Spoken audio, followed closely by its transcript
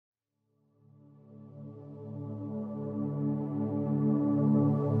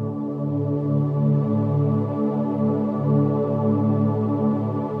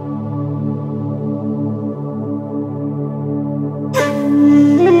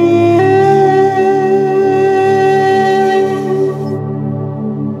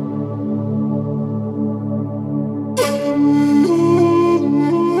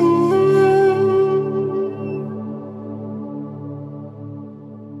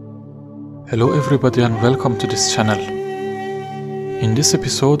Hello everybody and welcome to this channel. In this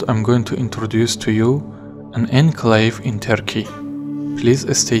episode I'm going to introduce to you an enclave in Turkey. Please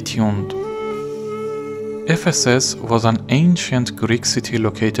stay tuned. Ephesus was an ancient Greek city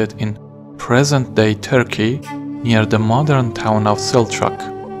located in present-day Turkey near the modern town of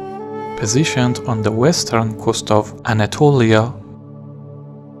Selcuk. Positioned on the western coast of Anatolia,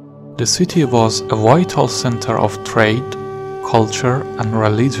 the city was a vital center of trade, culture and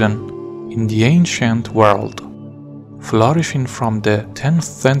religion in the ancient world, flourishing from the 10th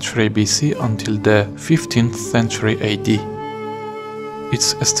century BC until the 15th century AD.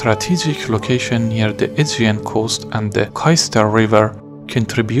 Its strategic location near the Aegean coast and the Cayster River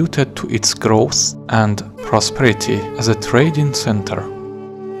contributed to its growth and prosperity as a trading center.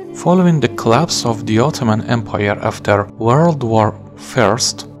 Following the collapse of the Ottoman Empire after World War I,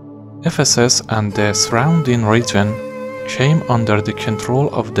 Ephesus and the surrounding region came under the control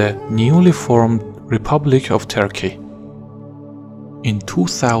of the newly formed Republic of Turkey. In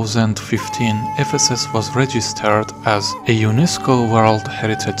 2015, Ephesus was registered as a UNESCO World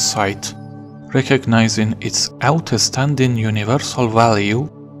Heritage Site, recognizing its outstanding universal value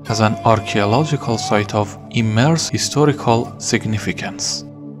as an archaeological site of immense historical significance.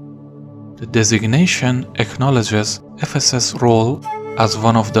 The designation acknowledges Ephesus' role as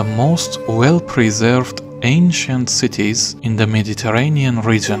one of the most well-preserved ancient cities in the Mediterranean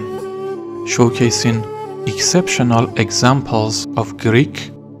region, showcasing exceptional examples of Greek,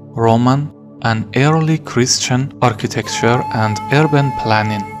 Roman, and early Christian architecture and urban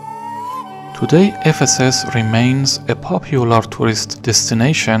planning. Today, Ephesus remains a popular tourist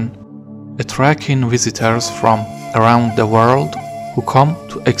destination, attracting visitors from around the world who come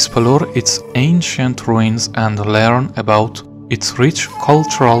to explore its ancient ruins and learn about its rich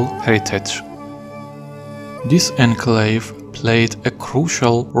cultural heritage. This enclave played a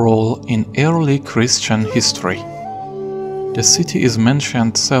crucial role in early Christian history. The city is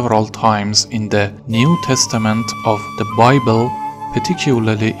mentioned several times in the New Testament of the Bible,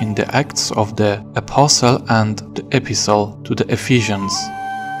 particularly in the Acts of the Apostle and the Epistle to the Ephesians.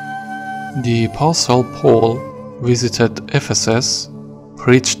 The Apostle Paul visited Ephesus,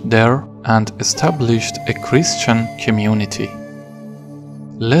 preached there, and established a Christian community.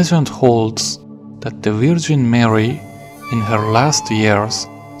 Legend holds that the Virgin Mary, in her last years,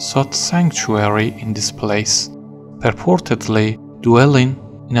 sought sanctuary in this place, purportedly dwelling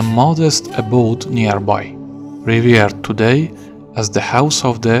in a modest abode nearby, revered today as the House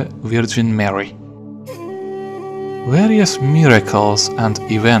of the Virgin Mary. Various miracles and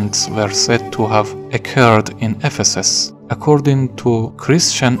events were said to have occurred in Ephesus, according to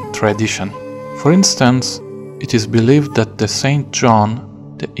Christian tradition. For instance, it is believed that the Saint John,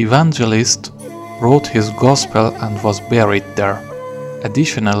 the evangelist, wrote his gospel and was buried there.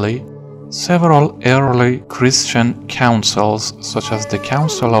 Additionally, several early Christian councils, such as the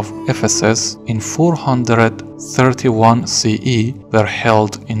Council of Ephesus in 431 CE, were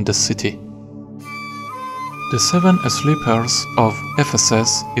held in the city. The Seven Sleepers of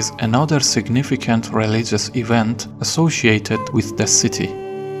Ephesus is another significant religious event associated with the city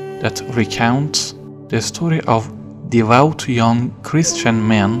that recounts the story of devout young Christian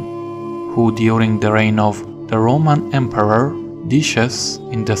men who, during the reign of the Roman Emperor Decius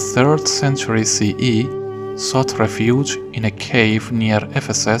in the 3rd century CE, sought refuge in a cave near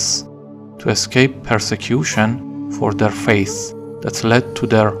Ephesus to escape persecution for their faith that led to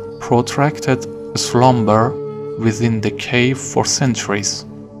their protracted slumber within the cave for centuries.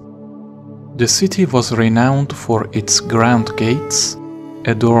 The city was renowned for its grand gates,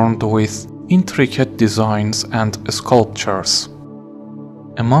 adorned with intricate designs and sculptures.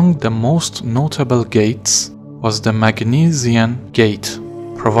 Among the most notable gates was the Magnesian Gate,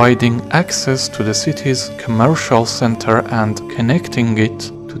 providing access to the city's commercial center and connecting it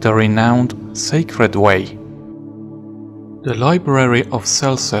to the renowned Sacred Way. The Library of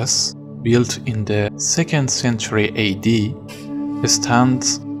Celsus, built in the 2nd century AD,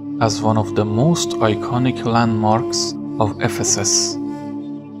 stands as one of the most iconic landmarks of Ephesus.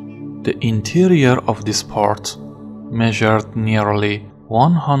 The interior of this part measured nearly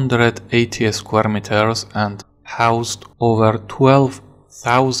 180 square meters and housed over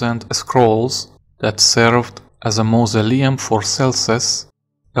 12,000 scrolls that served as a mausoleum for Celsus,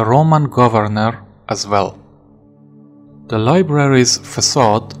 a Roman governor, as well. The library's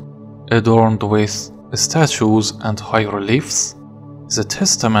facade, adorned with statues and high reliefs, is a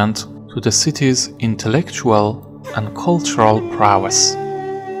testament to the city's intellectual and cultural prowess.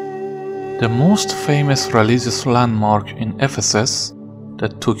 The most famous religious landmark in Ephesus,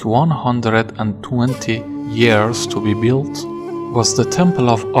 that took 120 years to be built, was the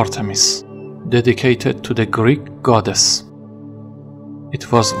Temple of Artemis, dedicated to the Greek goddess.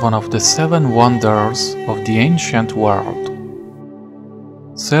 It was one of the 7 wonders of the ancient world.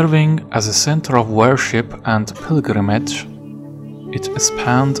 Serving as a center of worship and pilgrimage, it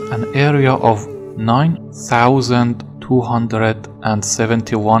spanned an area of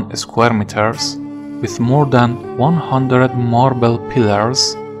 9,271 square meters with more than 100 marble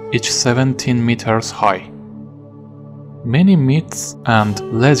pillars, each 17 meters high. Many myths and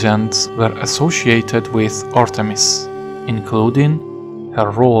legends were associated with Artemis, including her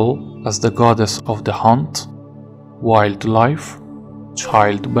role as the goddess of the hunt, wildlife,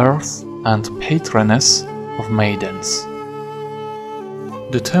 childbirth, and patroness of maidens.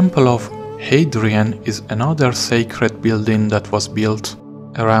 The Temple of Hadrian is another sacred building that was built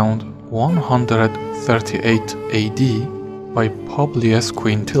around 138 AD by Publius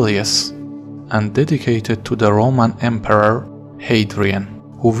Quintilius and dedicated to the Roman Emperor Hadrian,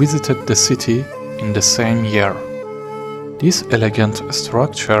 who visited the city in the same year. This elegant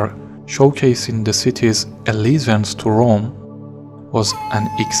structure, showcasing the city's allegiance to Rome, was an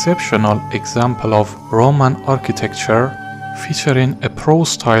exceptional example of Roman architecture featuring a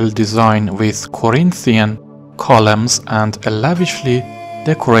pro-style design with Corinthian columns and a lavishly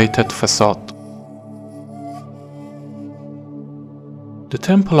decorated facade. The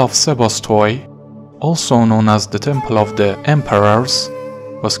Temple of Sebastoi, also known as the Temple of the Emperors,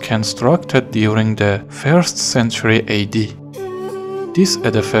 was constructed during the 1st century AD. This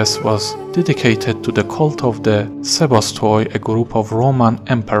edifice was dedicated to the cult of the Sebastoi, a group of Roman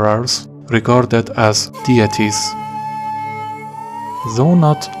emperors regarded as deities. Though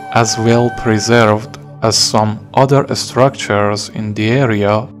not as well preserved as some other structures in the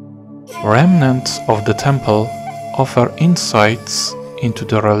area, remnants of the temple offer insights into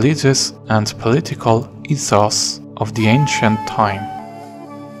the religious and political ethos of the ancient time.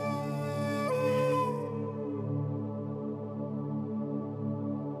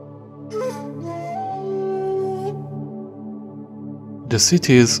 The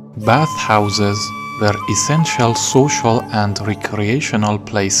city's bathhouses were essential social and recreational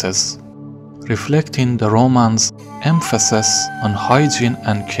places, reflecting the Romans' emphasis on hygiene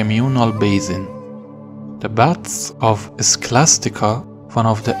and communal bathing. The baths of Scholastica, one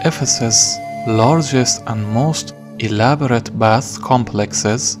of the Ephesus' largest and most elaborate bath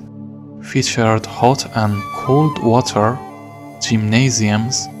complexes, featured hot and cold water,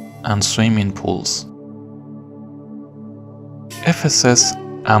 gymnasiums, and swimming pools. Ephesus'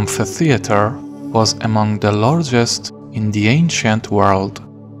 amphitheater was among the largest in the ancient world,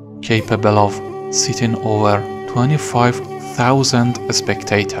 capable of seating over 25,000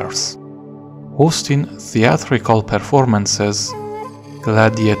 spectators. Hosting theatrical performances,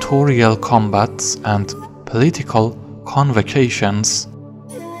 gladiatorial combats, and political convocations,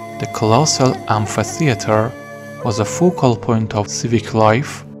 the colossal amphitheater was a focal point of civic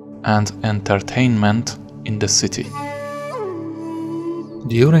life and entertainment in the city.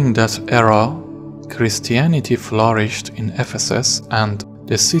 During that era, Christianity flourished in Ephesus, and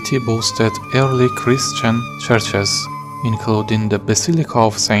the city boasted early Christian churches, including the Basilica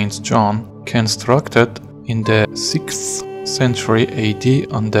of St. John, constructed in the 6th century AD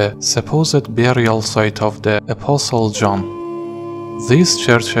on the supposed burial site of the Apostle John. These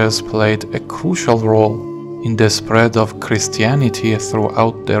churches played a crucial role in the spread of Christianity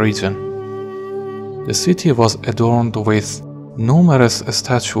throughout the region. The city was adorned with numerous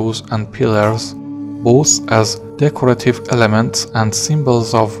statues and pillars, both as decorative elements and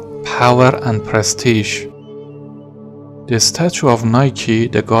symbols of power and prestige. The statue of Nike,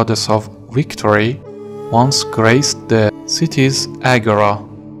 the goddess of victory, once graced the city's agora,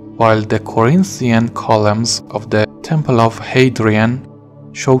 while the Corinthian columns of the Temple of Hadrian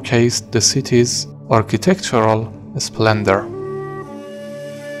showcased the city's architectural splendor.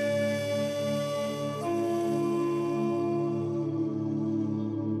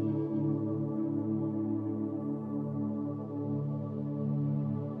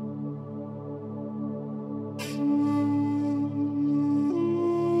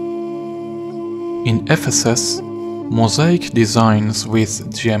 In Ephesus, mosaic designs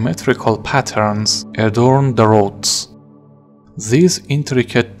with geometrical patterns adorn the roads. These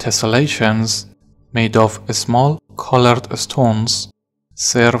intricate tessellations, made of small colored stones,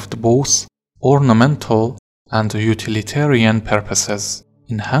 served both ornamental and utilitarian purposes,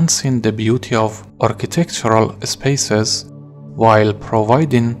 enhancing the beauty of architectural spaces while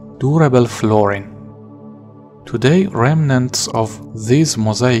providing durable flooring. Today, remnants of these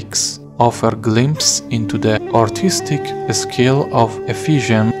mosaics offer a glimpse into the artistic skill of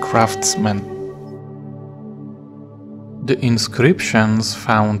Ephesian craftsmen. The inscriptions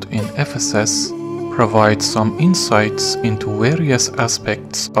found in Ephesus provide some insights into various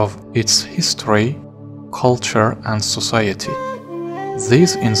aspects of its history, culture, and society.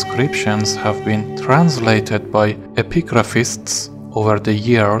 These inscriptions have been translated by epigraphists over the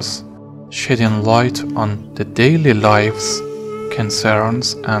years, shedding light on the daily lives,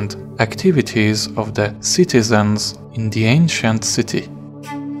 concerns, and activities of the citizens in the ancient city.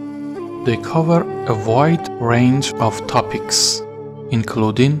 They cover a wide range of topics,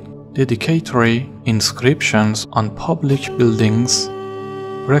 including dedicatory inscriptions on public buildings,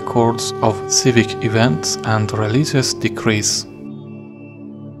 records of civic events, and religious decrees.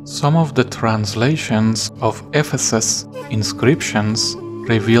 Some of the translations of Ephesus inscriptions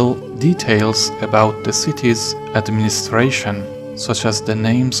reveal details about the city's administration, such as the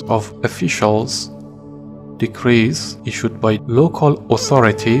names of officials, decrees issued by local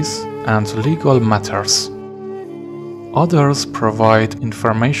authorities, and legal matters. Others provide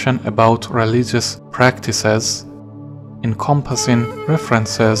information about religious practices, encompassing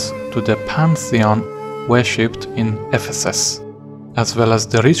references to the pantheon worshipped in Ephesus, as well as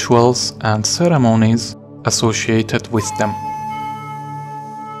the rituals and ceremonies associated with them.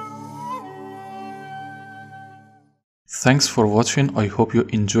 Thanks for watching. I hope you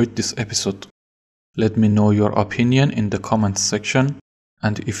enjoyed this episode. Let me know your opinion in the comments section,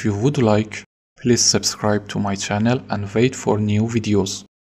 and if you would like, please subscribe to my channel and wait for new videos.